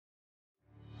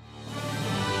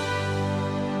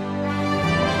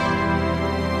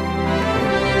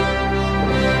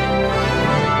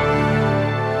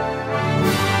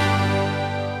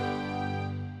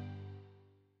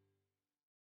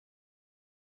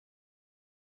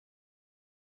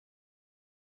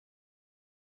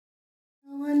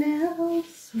one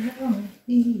else will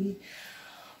be.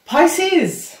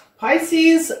 Pisces.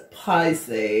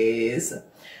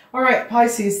 All right,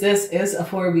 Pisces, this is a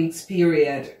 4 weeks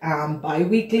period.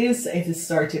 Bi-weeklies, it is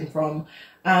starting from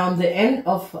the end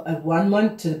of 1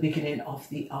 month to the beginning of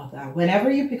the other. Whenever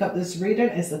you pick up this reading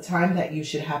is the time that you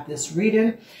should have this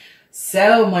reading.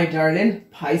 So, my darling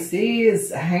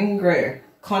Pisces, anger,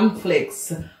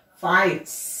 conflicts,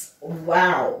 fights.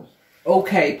 Wow.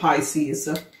 Okay, Pisces.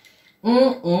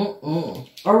 All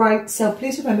right, so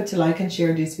please remember to like and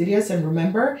share these videos, and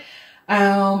remember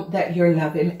that you're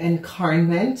loving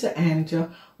incarnament, and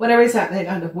whatever is happening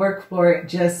on the work floor,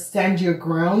 just stand your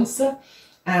grounds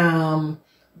to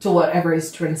whatever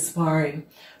is transpiring.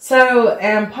 So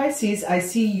Pisces, I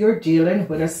see you're dealing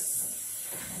with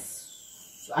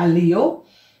a Leo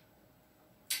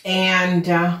and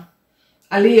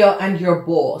your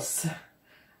boss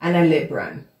and a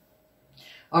Libran.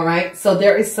 All right, so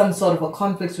there is some sort of a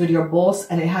conflict with your boss,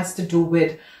 and it has to do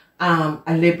with a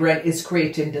Libran is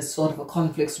creating this sort of a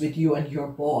conflict with you and your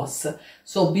boss.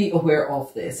 So be aware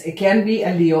of this. It can be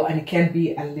a Leo and it can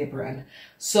be a Libran.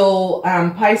 So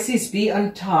Pisces, be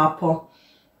on top of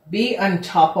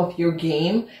your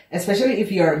game, especially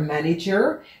if you're a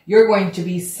manager. You're going to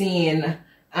be seeing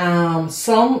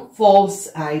some false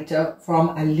light from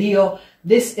a Leo.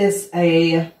 This is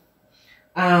a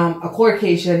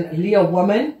Caucasian Leo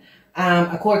woman.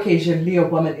 A Caucasian Leo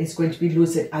woman is going to be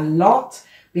losing a lot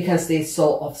because they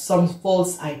saw of some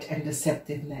false light and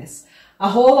deceptiveness. A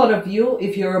whole lot of you,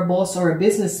 if you're a boss or a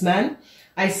businessman,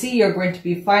 I see you're going to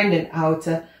be finding out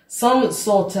some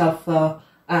sort of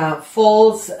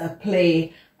false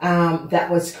play that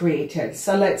was created.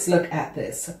 So let's look at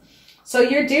this. So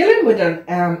you're dealing with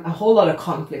a whole lot of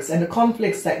conflicts, and the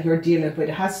conflicts that you're dealing with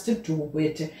has to do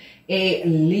with a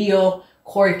Leo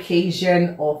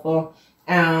Caucasian or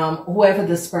whoever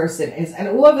this person is. And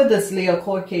whoever this Leo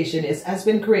Caucasian is has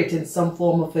been creating some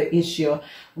form of an issue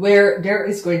where there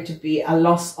is going to be a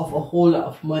loss of a whole lot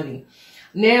of money.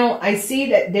 Now, I see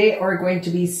that they are going to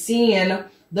be seeing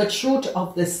the truth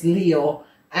of this Leo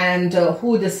and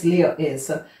who this Leo is.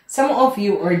 Some of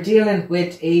you are dealing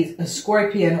with a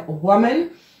Scorpion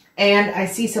woman, and I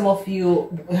see some of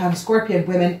you Scorpion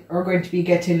women are going to be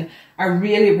getting a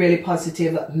really, really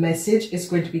positive message. It's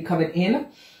going to be coming in.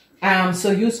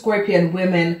 So you Scorpion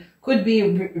women could be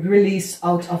released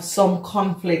out of some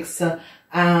conflicts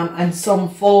and some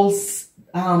false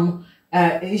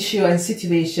issue and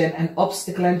situation and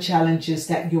obstacle and challenges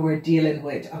that you were dealing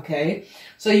with. Okay,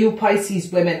 so you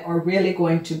Pisces women are really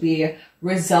going to be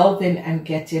resolving and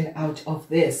getting out of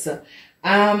this.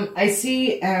 I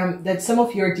see that some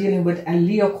of you are dealing with a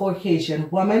Leo Caucasian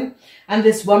woman, and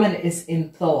this woman is in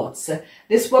thoughts.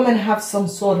 This woman have some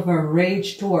sort of a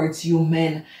rage towards you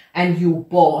men and you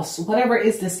boss. Whatever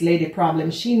is this lady problem,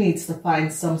 she needs to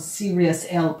find some serious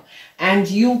help, and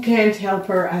you can't help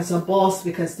her as a boss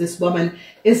because this woman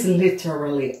is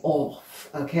literally off.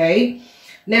 Okay,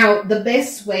 now the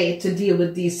best way to deal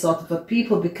with these sort of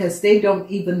people, because they don't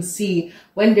even see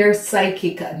when they're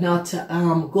psychic not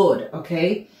good.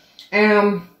 Okay,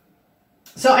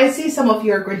 so I see some of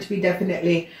you are going to be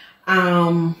definitely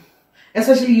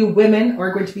especially you women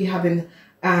are going to be having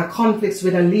conflicts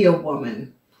with a Leo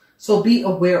woman. So be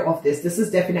aware of this. This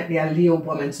is definitely a Leo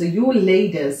woman. So you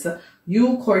ladies,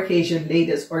 you Caucasian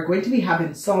ladies are going to be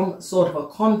having some sort of a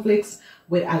conflicts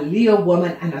with a Leo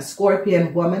woman and a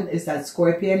Scorpion woman. Is that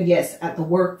Scorpion? Yes, at the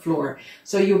work floor.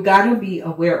 So you gotta be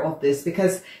aware of this,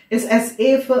 because it's as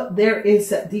if there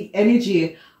is the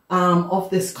energy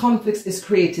of this conflict is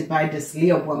created by this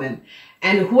Leo woman.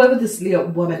 And whoever this Leo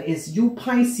woman is, you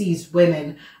Pisces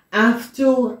women have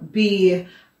to be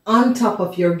on top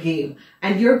of your game,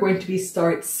 and you're going to be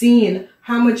start seeing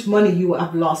how much money you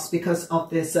have lost because of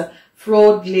this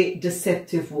fraudulently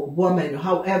deceptive woman.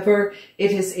 However,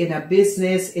 it is in a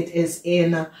business, it is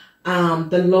in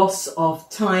the loss of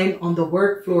time on the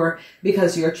work floor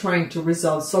because you're trying to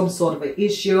resolve some sort of an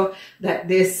issue that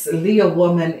this Leo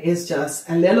woman is just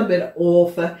a little bit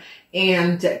off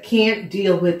and can't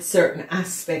deal with certain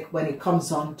aspect when it comes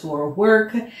on to her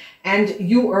work. And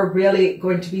you are really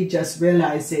going to be just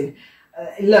realizing,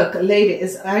 look, lady,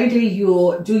 it's either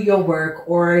you do your work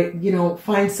or, you know,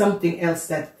 find something else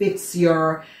that fits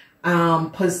your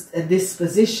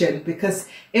disposition, because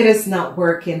it is not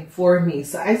working for me.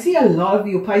 So I see a lot of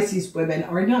you Pisces women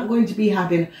are not going to be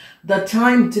having the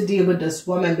time to deal with this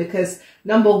woman, because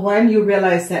number one, you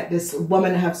realize that this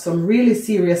woman has some really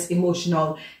serious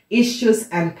emotional issues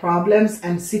and problems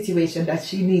and situation that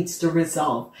she needs to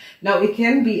resolve. Now, it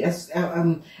can be,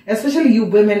 especially you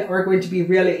women are going to be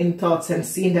really in thoughts and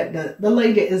seeing that the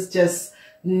lady is just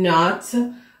not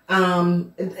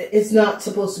is not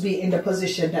supposed to be in the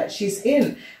position that she's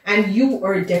in. And you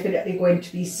are definitely going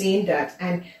to be seeing that.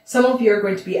 And some of you are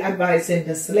going to be advising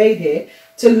this lady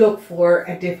to look for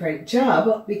a different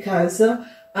job because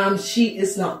she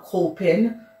is not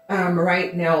coping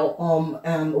right now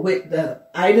with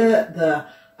either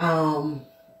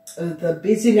the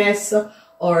busyness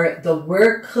or the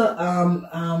work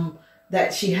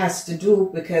that she has to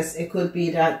do, because it could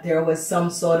be that there was some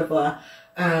sort of a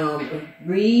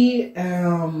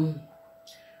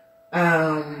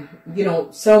you know,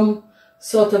 some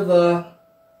sort of a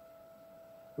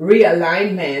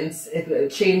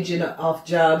realignment, changing of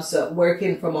jobs,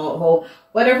 working from home,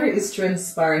 whatever is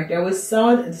transpiring. There was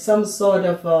some sort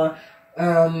of a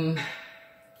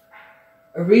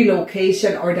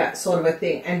relocation or that sort of a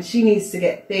thing, and she needs to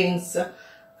get things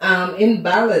in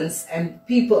balance, and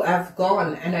people have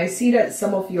gone. And I see that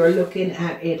some of you are looking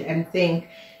at it and think,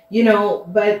 you know,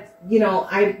 but you know,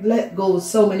 I let go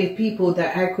so many people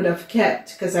that I could have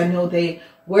kept because I know they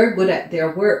were good at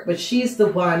their work, but she's the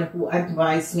one who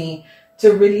advised me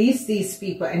to release these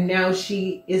people, and now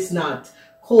she is not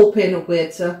coping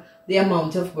with the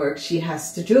amount of work she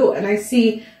has to do. And I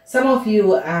see some of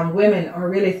you women are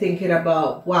really thinking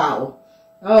about, wow,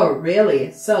 oh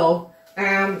really? So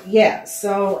yeah,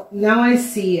 so now I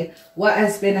see what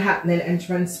has been happening and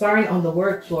transpiring on the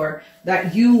work floor,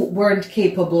 that you weren't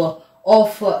capable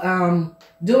of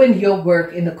doing your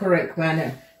work in the correct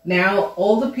manner. Now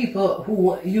all the people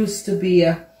who used to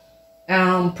be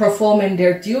performing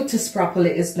their duties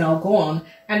properly is now gone,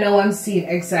 and now I'm seeing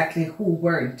exactly who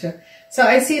weren't. So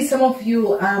I see some of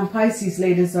you Pisces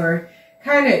ladies are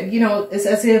kind of, you know, it's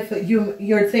as if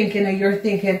you're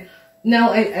thinking,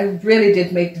 no, I really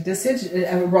did make the decision,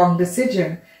 a wrong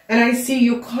decision. And I see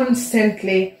you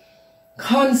constantly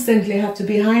have to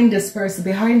behind this person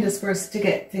to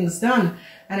get things done.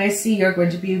 And I see you're going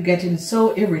to be getting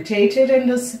so irritated in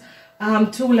this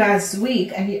last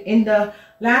week. And in the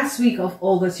last week of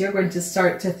August, you're going to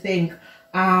start to think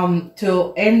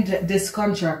to end this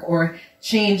contract or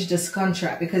change this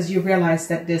contract, because you realize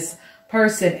that this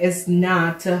person is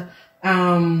not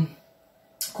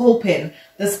coping.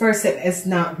 This person is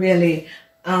not really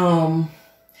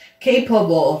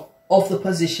capable of the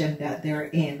position that they're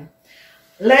in.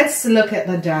 Let's look at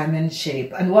the diamond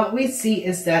shape, and what we see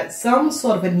is that some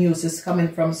sort of a news is coming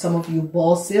from some of you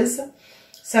bosses.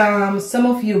 Some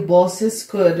of you bosses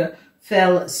could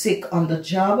fell sick on the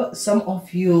job. Some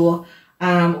of you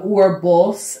who are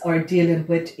boss are dealing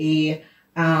with a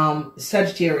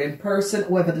Sagittarian person,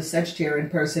 whoever the Sagittarian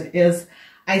person is.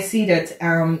 I see that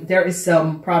there is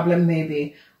some problem.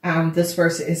 Maybe this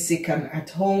person is sick and at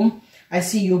home. I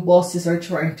see you bosses are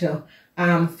trying to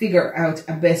figure out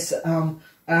a best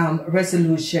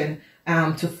resolution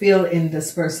to fill in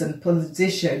this person's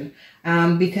position,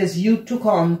 because you took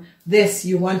on this.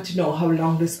 You want to know how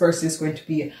long this person is going to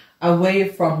be away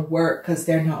from work because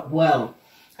they're not well.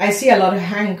 I see a lot of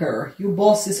anger. You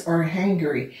bosses are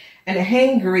hangry, and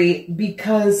hangry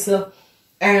because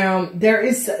there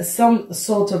is some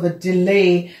sort of a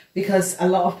delay, because a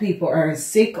lot of people are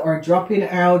sick or dropping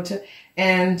out,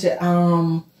 and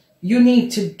you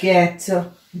need to get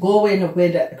going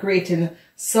with creating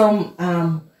some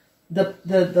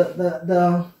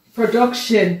the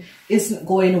production isn't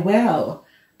going well,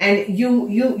 and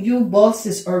you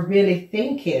bosses are really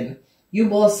thinking. You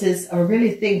bosses are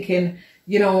really thinking,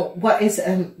 you know, what is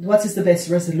the best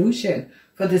resolution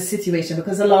for this situation,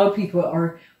 because a lot of people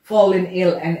are fallen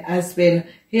ill and has been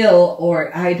ill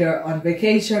or either on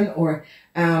vacation or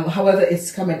however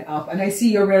it's coming up. And I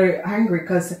see you're very angry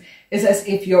because it's as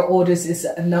if your orders is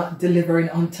not delivering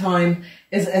on time.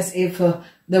 It's as if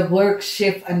the work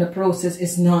shift and the process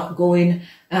is not going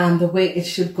the way it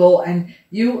should go, and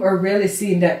you are really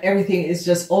seeing that everything is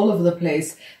just all over the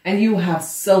place and you have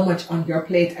so much on your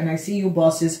plate. And I see you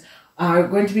bosses are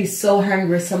going to be so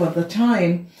hungry some of the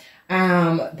time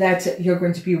that you're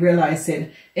going to be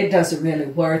realizing it doesn't really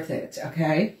worth it.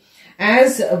 Okay,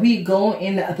 as we go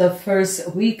in the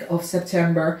first week of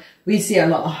September, we see a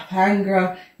lot of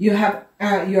anger. You're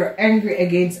angry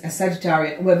against a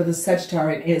Sagittarian, whoever the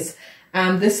Sagittarian is.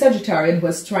 This Sagittarian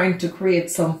was trying to create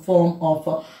some form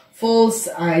of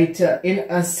falsehood in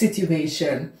a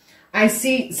situation. I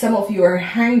see some of you are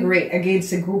angry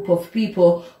against a group of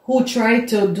people who try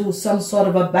to do some sort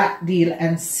of a back deal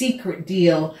and secret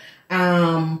deal.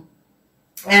 And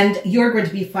you're going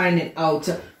to be finding out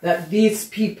that these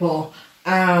people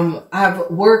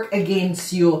have worked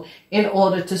against you in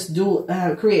order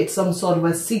to create some sort of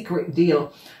a secret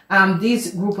deal.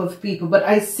 These group of people, but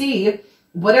I see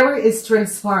whatever is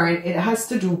transpiring, it has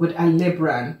to do with a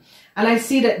Libran. And I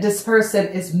see that this person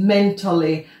is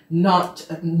mentally not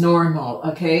normal,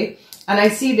 okay? And I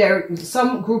see there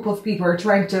some group of people are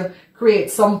trying to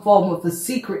create some form of a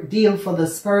secret deal for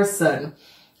this person,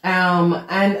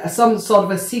 and some sort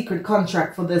of a secret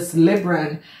contract for this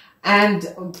Libran. And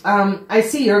I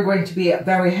see you're going to be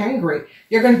very angry.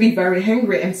 You're going to be very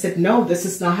angry and said, no, this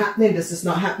is not happening. This is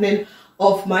not happening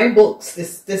off my books.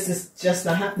 This is just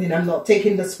not happening. I'm not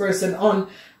taking this person on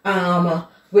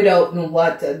without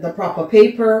the proper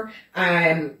paper.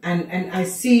 And I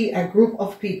see a group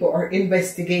of people are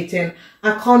investigating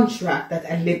a contract that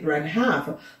a Libran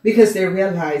have, because they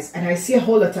realize, and I see a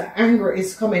whole lot of anger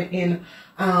is coming in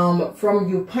from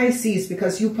you Pisces,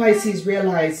 because you Pisces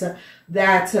realize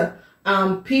that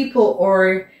people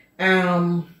or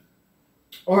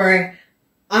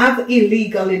have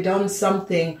illegally done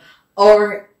something,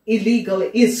 or illegally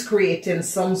is creating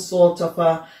some sort of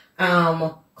a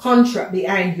contract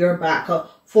behind your back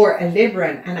for a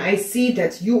Libran. And I see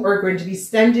that you are going to be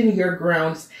standing your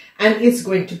grounds, and it's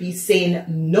going to be saying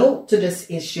no to this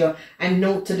issue and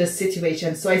no to this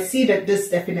situation. So I see that this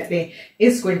definitely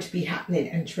is going to be happening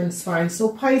and transpiring. So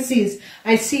Pisces,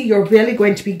 I see you're really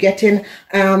going to be getting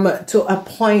to a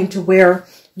point where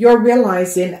you're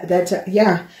realizing that,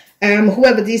 yeah,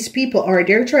 whoever these people are,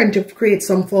 they're trying to create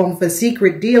some form of a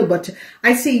secret deal. But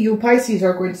I see you Pisces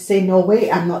are going to say, no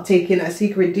way, I'm not taking a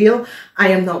secret deal. I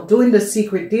am not doing the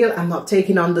secret deal. I'm not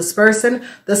taking on this person.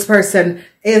 This person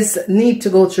need to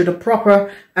go through the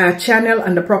proper channel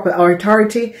and the proper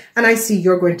authority. And I see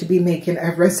you're going to be making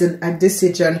a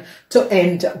decision to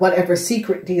end whatever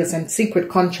secret deals and secret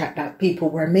contract that people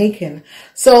were making.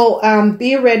 So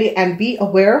be ready and be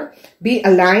aware, be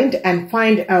aligned, and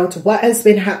find out what has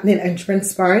been happening and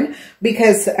transpiring,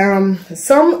 because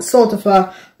some sort of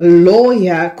a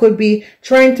lawyer could be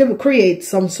trying to create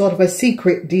some sort of a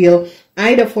secret deal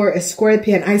either for a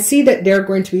Scorpion. I see that they're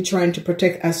going to be trying to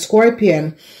protect a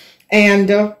Scorpion, and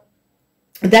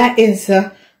that is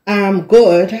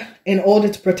good in order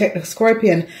to protect the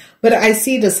Scorpion. But I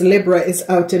see this Libra is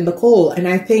out in the cold, and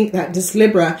I think that this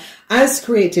Libra has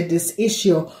created this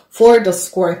issue for the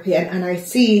Scorpion, and I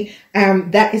see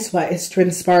that is what is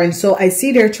transpiring. So I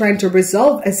see they're trying to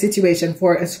resolve a situation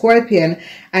for a Scorpion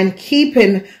and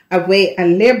keeping away a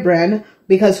Libran,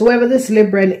 because whoever this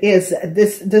Libran is,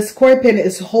 the Scorpion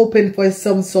is hoping for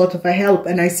some sort of a help.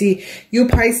 And I see you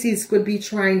Pisces could be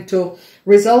trying to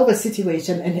resolve a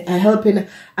situation and helping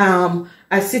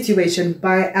a situation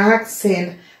by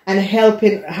asking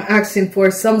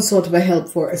for some sort of a help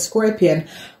for a Scorpion.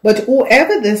 But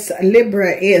whoever this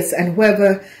Libra is, and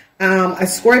whoever a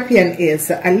Scorpion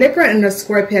is, a Libra and a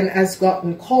Scorpion has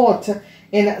gotten caught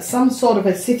in some sort of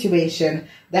a situation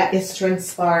that is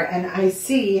transpired. And I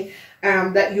see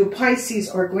that you Pisces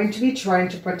are going to be trying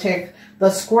to protect the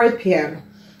Scorpion.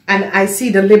 And I see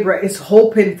the Libra is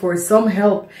hoping for some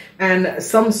help and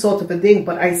some sort of a thing.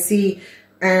 But I see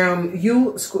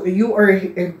you are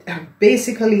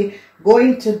basically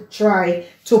going to try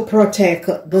to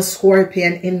protect the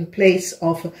Scorpion in place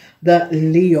of the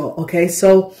Leo. Okay,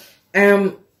 so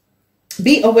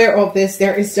be aware of this.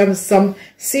 There is just some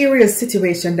serious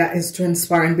situation that is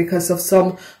transpiring because of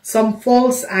some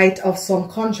false height of some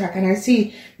contract. And I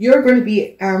see you're going to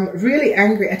be really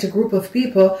angry at a group of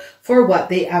people for what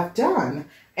they have done.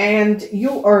 And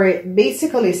you are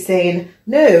basically saying,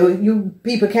 no, you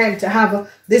people can't have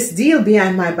this deal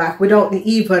behind my back without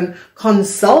even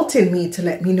consulting me to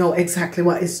let me know exactly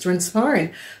what is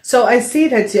transpiring. So I see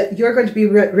that you're going to be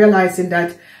realizing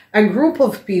that a group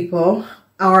of people,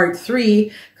 or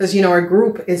three, because you know our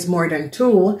group is more than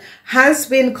two, has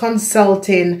been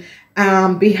consulting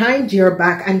behind your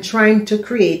back and trying to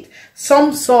create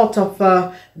some sort of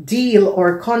a deal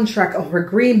or contract or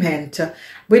agreement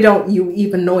without you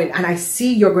even knowing. And I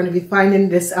see you're going to be finding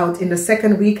this out in the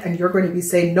second week, and you're going to be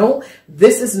saying, no,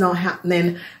 this is not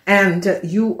happening. And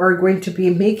you are going to be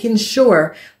making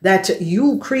sure that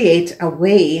you create a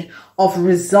way of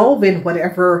resolving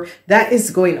whatever that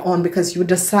is going on, because you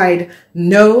decide,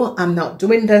 no, I'm not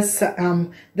doing this.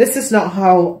 This is not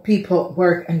how people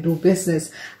work and do business.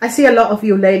 I see a lot of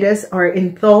you ladies are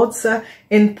in thoughts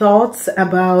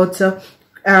about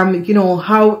you know,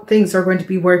 how things are going to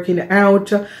be working out.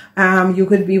 You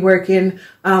could be working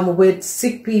with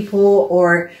sick people,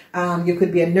 or you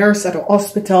could be a nurse at a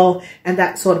hospital and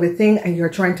that sort of a thing, and you're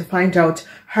trying to find out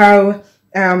how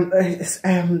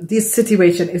this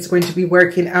situation is going to be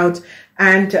working out.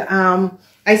 And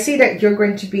I see that you're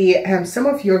going to be, some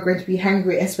of you are going to be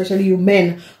hungry, especially you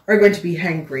men are going to be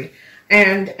hungry.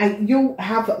 And you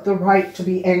have the right to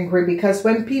be angry, because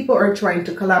when people are trying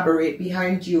to collaborate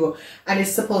behind you and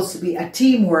it's supposed to be a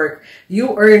teamwork,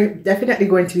 you are definitely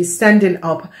going to be standing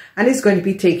up, and it's going to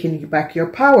be taking back your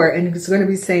power, and it's going to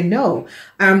be saying, no,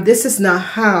 this is not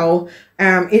how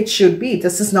it should be.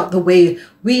 This is not the way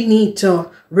we need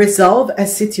to resolve a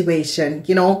situation.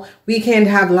 You know, we can't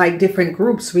have like different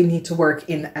groups. We need to work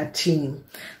in a team.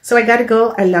 So I gotta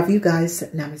go. I love you guys.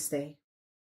 Namaste.